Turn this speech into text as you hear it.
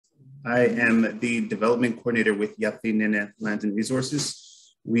I am the development coordinator with Nene Lands and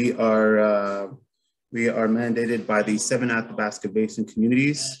Resources. We are mandated by the 7 Athabasca Basin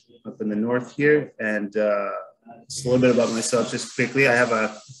communities up in the north here. And just a little bit about myself, just quickly. I have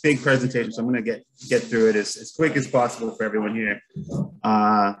a big presentation, so I'm going to get through it as quick as possible for everyone here.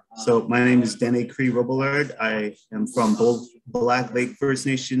 So my name is Nene Robillard. I am from both Black Lake First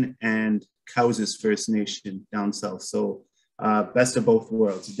Nation and Cowes First Nation down south. So best of both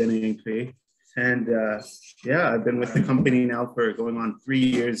worlds, Nene and Cree. And yeah, I've been with the company now for going on 3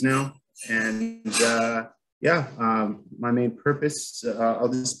 years now. And my main purpose, I'll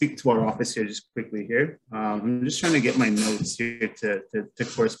just speak to our office here just quickly here. I'm just trying to get my notes here to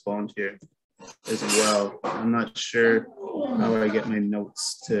correspond here as well. I'm not sure how I get my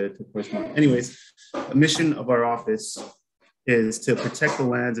notes to correspond. Anyways, the mission of our office is to protect the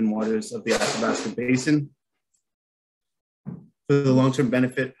lands and waters of the Athabasca Basin for the long-term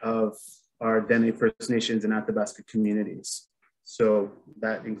benefit of our Dene First Nations and Athabasca communities. So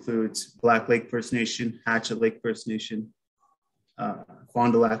that includes Black Lake First Nation, Hatchet Lake First Nation,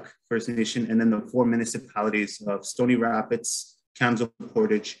 Fond du Lac First Nation, and then the 4 municipalities of Stony Rapids, Kamsooke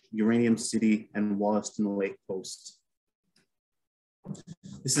Portage, Uranium City, and Wollaston Lake Post.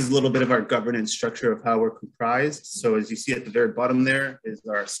 This is a little bit of our governance structure of how we're comprised. So as you see at the very bottom there is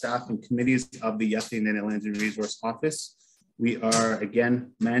our staff and committees of the Nene Lands and Resource Office. We are,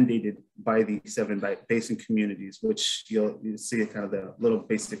 again, mandated by the 7 basin communities, which you'll see kind of the little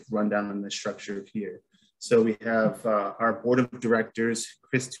basic rundown on the structure here. So we have our board of directors,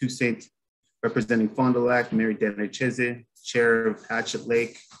 Chris Toussaint, representing Fond du Lac, Mary Denner-Cheze, chair of Hatchet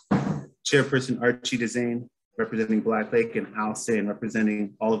Lake, chairperson Archie Desain, representing Black Lake, and Al Sain,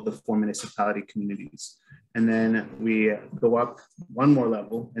 representing all of the 4 municipality communities. And then we go up one more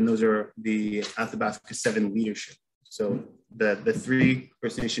level, and those are the Athabasca 7 leadership. So the 3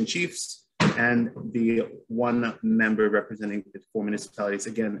 First Nation chiefs and the 1 member representing the 4 municipalities,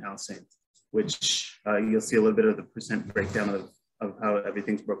 again, Al Saint, which you'll see a little bit of the percent breakdown of how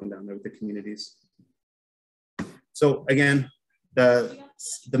everything's broken down there with the communities. So again, the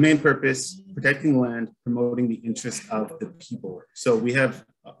main purpose, protecting land, promoting the interest of the people. So we have,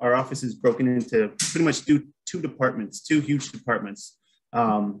 our office is broken into pretty much two departments, 2 huge departments.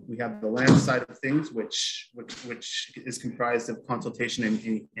 We have the land side of things, which is comprised of consultation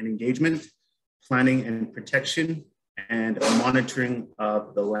and engagement, planning and protection, and monitoring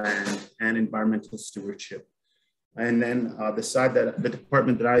of the land and environmental stewardship. And then the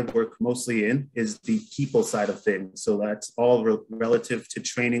department that I work mostly in is the people side of things. So that's all relative to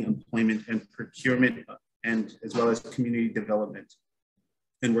training, employment, and procurement, and as well as community development,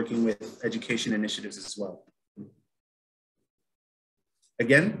 and working with education initiatives as well.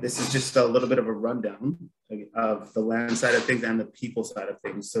 Again, this is just a little bit of a rundown of the land side of things and the people side of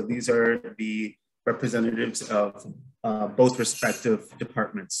things. So these are the representatives of both respective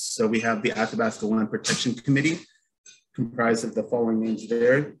departments. So we have the Athabasca Land Protection Committee, comprised of the following names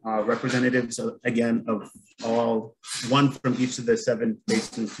there. Representatives, again, of all, 1 from each of the 7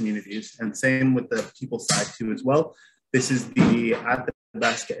 basin communities, and same with the people side too as well. This is the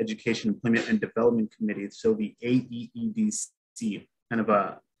Athabasca Education, Employment, and Development Committee, so the AEEDC. Kind of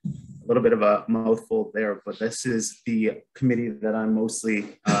a little bit of a mouthful there, but this is the committee that I'm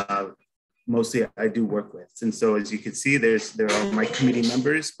mostly I do work with. And so as you can see, there are my committee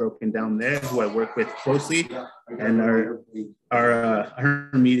members broken down there who I work with closely, and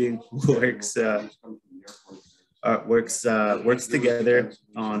our meeting works together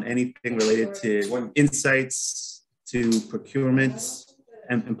on anything related to insights, to procurement,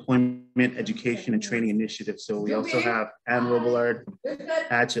 and employment, education, and training initiatives. So we also have Anne Robillard,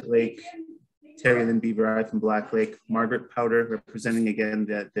 Hatchet Lake, Terry Lynn Beaver from Black Lake, Margaret Powder, representing again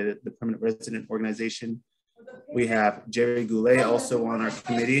the permanent resident organization. We have Jerry Goulet also on our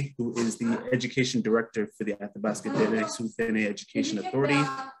committee, who is the education director for the Athabasca Dene Education Authority.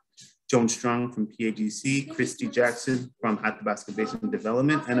 Joan Strong from PAGC, Christy Jackson from Athabasca Basin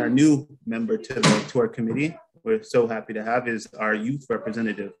Development, and our new member to our committee, we're so happy to have, is our youth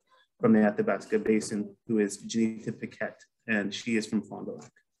representative from the Athabasca Basin, who is Janita Paquette, and she is from Fond du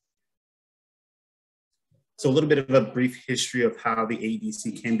Lac. So a little bit of a brief history of how the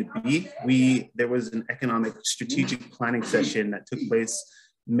AEDC came to be. There was an economic strategic planning session that took place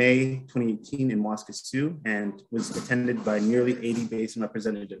May 2018 in Waskesiu, and was attended by nearly 80 basin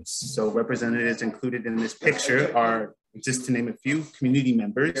representatives. So representatives included in this picture are, just to name a few, community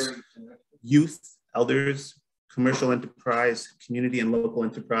members, youth, elders, commercial enterprise, community and local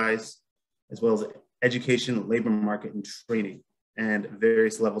enterprise, as well as education, labor market, and training. and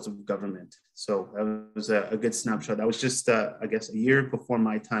various levels of government. So that was a good snapshot. That was just, I guess, a year before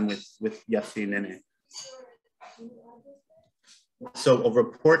my time with Nene. So a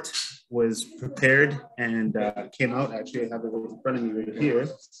report was prepared and came out. Actually, I have it in front of me right here.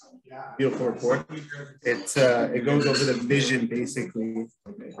 Beautiful report. It goes over the vision basically,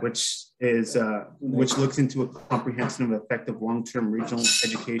 which looks into a comprehensive and effective long-term regional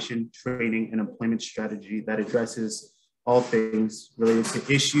education, training, and employment strategy that addresses all things related to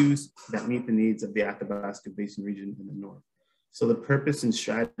issues that meet the needs of the Athabasca Basin region in the north. So the purpose and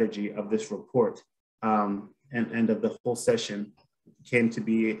strategy of this report and of the whole session came to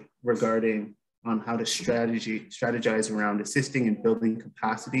be regarding on how to strategize around assisting and building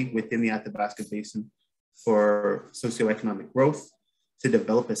capacity within the Athabasca Basin for socioeconomic growth, to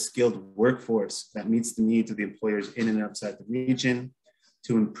develop a skilled workforce that meets the needs of the employers in and outside the region,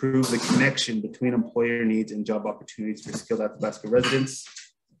 to improve the connection between employer needs and job opportunities for skilled Athabasca residents,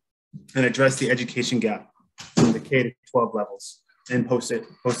 and address the education gap from the K to 12 levels and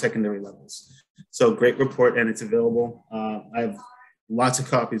post-secondary levels. So great report, and it's available. I have lots of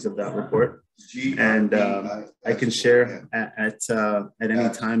copies of that report, and I can share at any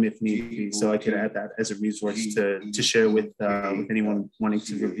time if need be. So I could add that as a resource to share with anyone wanting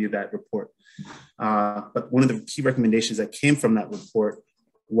to review that report. But one of the key recommendations that came from that report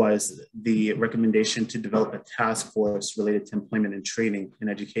was the recommendation to develop a task force related to employment and training and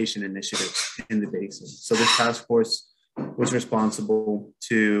education initiatives in the basin. So this task force was responsible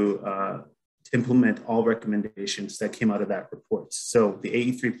to implement all recommendations that came out of that report. So the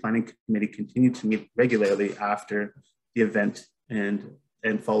AE3 Planning Committee continued to meet regularly after the event and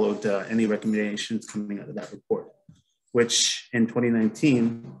followed any recommendations coming out of that report, which in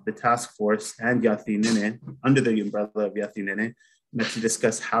 2019, the task force and Nene, under the umbrella of Nene, met to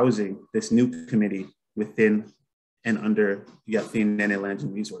discuss housing this new committee within and under Nene Lands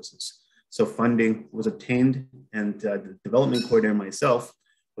and Resources. So funding was obtained, and the development coordinator, myself,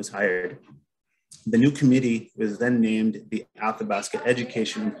 was hired. The new committee was then named the Athabasca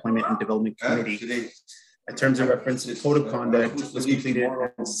Education, Employment, and Development Committee. In terms of reference, the code of conduct was completed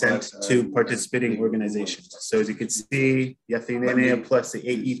and sent to participating organizations. So as you can see, Nene plus the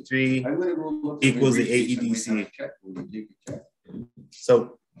AE3 equals the AEDC.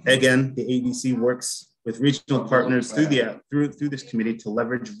 So again, the AEDC works with regional partners through this committee to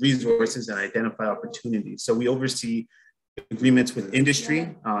leverage resources and identify opportunities. So we oversee agreements with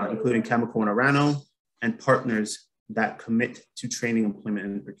industry, including Cameco and Orano, and partners that commit to training, employment,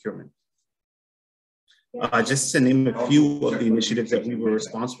 and procurement. Just to name a few of the initiatives that we were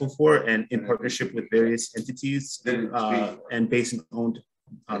responsible for, and in partnership with various entities and basin-owned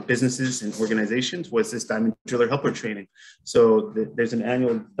businesses and organizations, was this Diamond Driller Helper training. So there's an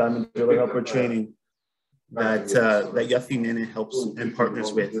annual Diamond Driller Helper training that Nene helps and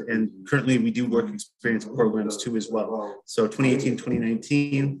partners with. And currently we do work experience programs too as well. So 2018,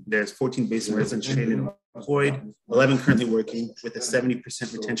 2019, there's 14 basin residents trained and employed, 11 currently working with a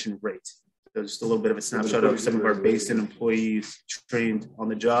 70% retention rate. So just a little bit of a snapshot of some of our basin employees trained on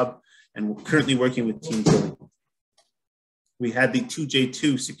the job, and we're currently working with Team Building. We had the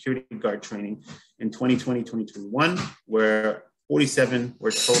 2J2 security guard training in 2020-2021, where 47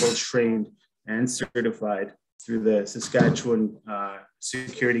 were total trained and certified through the Saskatchewan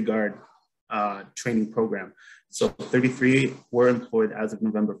security guard training program. So 33 were employed as of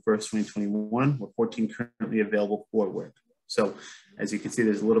November 1st, 2021, with 14 currently available for work. So as you can see,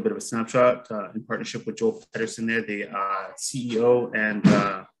 there's a little bit of a snapshot in partnership with Joel Pedersen there, the CEO and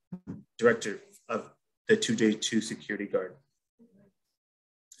director of the 2J2 security guard.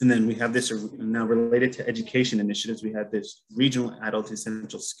 And then we have this now related to education initiatives. We had this Regional Adult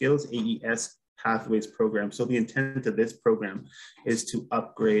Essential Skills, AES Pathways program. So the intent of this program is to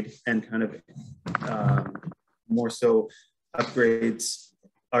upgrade and kind of more so upgrades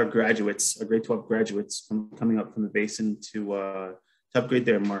our graduates, our grade 12 graduates coming up from the basin to upgrade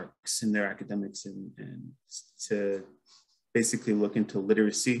their marks in their academics and to basically look into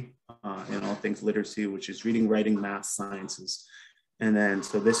literacy and all things literacy, which is reading, writing, math, sciences. And then,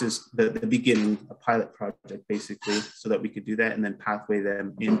 so this is the beginning, a pilot project basically, so that we could do that and then pathway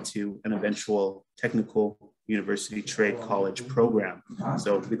them into an eventual technical university trade college program.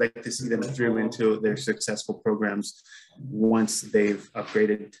 So we'd like to see them through into their successful programs once they've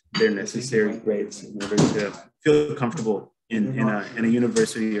upgraded their necessary grades in order to feel comfortable in a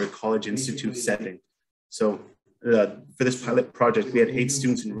university or college institute setting. So for this pilot project, we had 8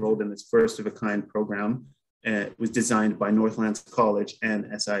 students enrolled in this first of a kind program. It was designed by Northlands College and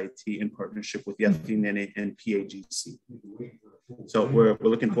SIT in partnership with Nene and PAGC. So we're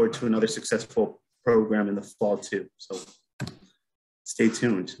looking forward to another successful program in the fall too. So stay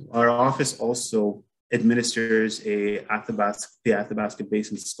tuned. Our office also administers the Athabasca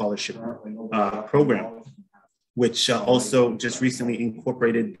Basin Scholarship program, which also just recently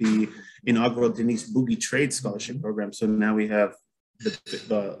incorporated the inaugural Denise Boogie Trade Scholarship Program. So now we have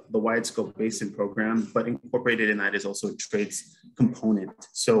the wide scope basin program, but incorporated in that is also a trades component.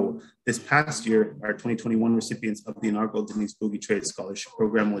 So this past year, our 2021 recipients of the inaugural Denise Boogie Trade Scholarship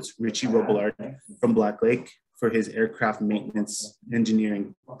Program was Richie Robillard from Black Lake for his aircraft maintenance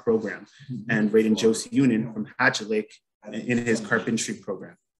engineering program, and Raiden Josie Unin from Hatchet Lake in his carpentry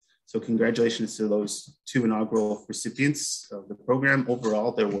program. So congratulations to those two inaugural recipients of the program.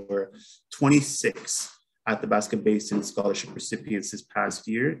 Overall, there were 26 Athabasca Basin scholarship recipients this past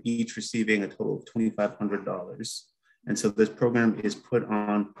year, each receiving a total of $2,500. And so this program is put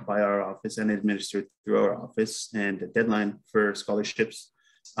on by our office and administered through our office, and the deadline for scholarships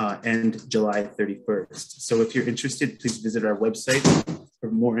end July 31st. So if you're interested, please visit our website for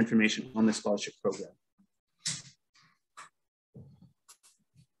more information on the scholarship program.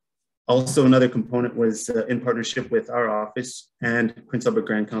 Also, another component was in partnership with our office and Prince Albert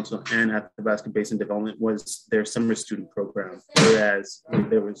Grand Council and Athabasca Basin Development was their summer student program, whereas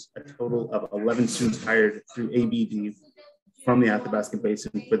there was a total of 11 students hired through ABD from the Athabasca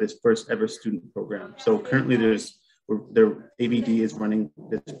Basin for this first ever student program. So currently their ABD is running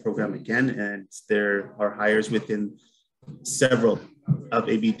this program again, and there are hires within several of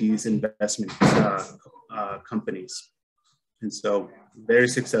ABD's investment companies. And so very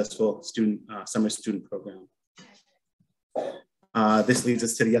successful summer student program. This leads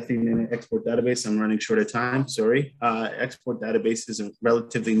us to the Nene export database. I'm running short of time, sorry. Export database is a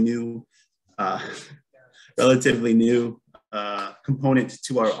relatively new component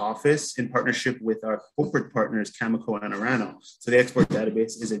to our office in partnership with our corporate partners, Cameco and Arano. So the export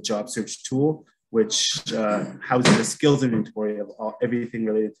database is a job search tool which houses a skills inventory of everything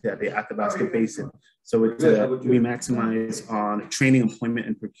related to the Athabasca Basin. So we maximize on training, employment,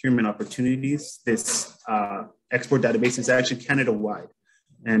 and procurement opportunities. This export database is actually Canada-wide.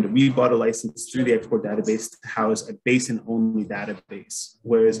 And we bought a license through the export database to house a basin-only database,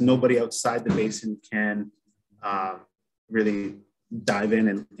 whereas nobody outside the basin can really dive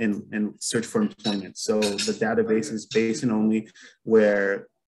in and search for employment. So the database is basin-only, where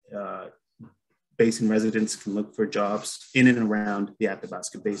basin residents can look for jobs in and around the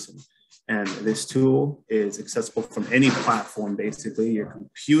Athabasca Basin. And this tool is accessible from any platform, basically, your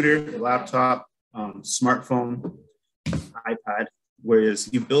computer, your laptop, smartphone, iPad, whereas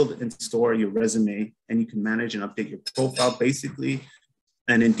you build and store your resume and you can manage and update your profile, basically.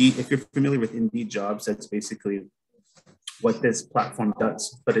 And Indeed, if you're familiar with Indeed Jobs, that's basically what this platform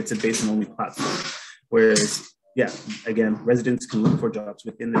does, but it's a basin-only platform. Whereas, yeah, again, residents can look for jobs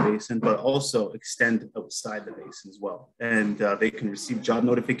within the basin, but also extend outside the basin as well. And they can receive job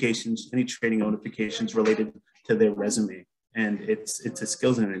notifications, any training notifications related to their resume. And it's a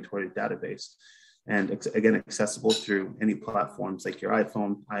skills inventory database. And again, accessible through any platforms like your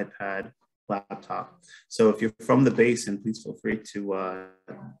iPhone, iPad, laptop. So if you're from the basin, please feel free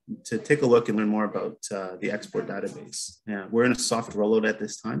to take a look and learn more about the export database. We're in a soft rollout at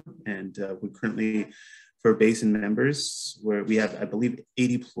this time, and we currently, for basin members, where we have, I believe,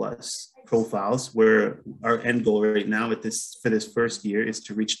 80 plus profiles, where our end goal right now for this first year is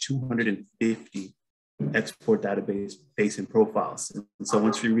to reach 250 export database basin profiles. And so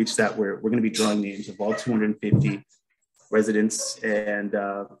once we reach that, we're going to be drawing names of all 250 residents, and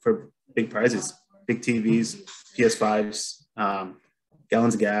for big prizes, big TVs, PS5s,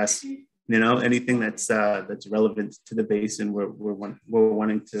 gallons of gas, anything that's relevant to the basin. We're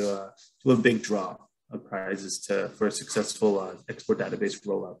wanting to do a big draw of prizes for a successful export database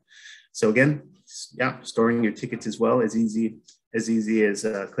rollout. So again, yeah, storing your tickets as well, as easy as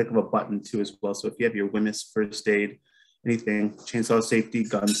a click of a button too as well. So if you have your WHMIS, first aid, anything, chainsaw safety,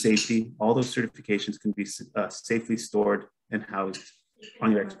 gun safety, all those certifications can be safely stored and housed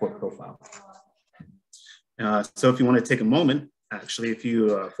on your export profile. So if you want to take a moment, actually, if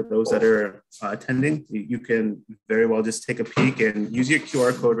you, for those that are attending, you can very well just take a peek and use your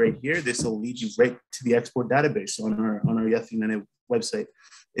QR code right here. This will lead you right to the export database on our Nene website.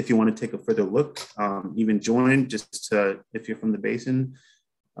 If you want to take a further look, even join if you're from the basin,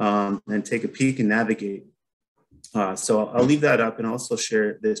 and take a peek and navigate. So I'll leave that up and also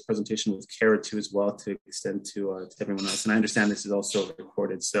share this presentation with Kara too as well to extend to everyone else. And I understand this is also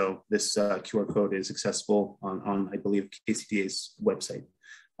recorded, so this QR code is accessible on I believe, KCDA's website.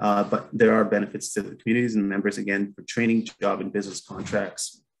 But there are benefits to the communities and members, again, for training, job, and business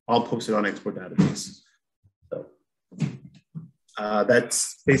contracts, all posted on export database. So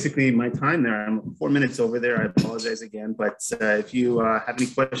That's basically my time there. I'm 4 minutes over there. I apologize again, but if you have any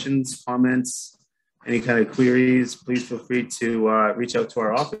questions, comments, any kind of queries, please feel free to reach out to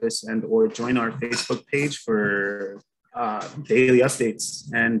our office and or join our Facebook page for daily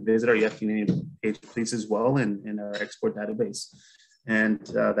updates, and visit our Nene page please as well, and in our export database. And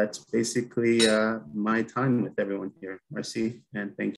that's basically my time with everyone here. Merci, and thank you.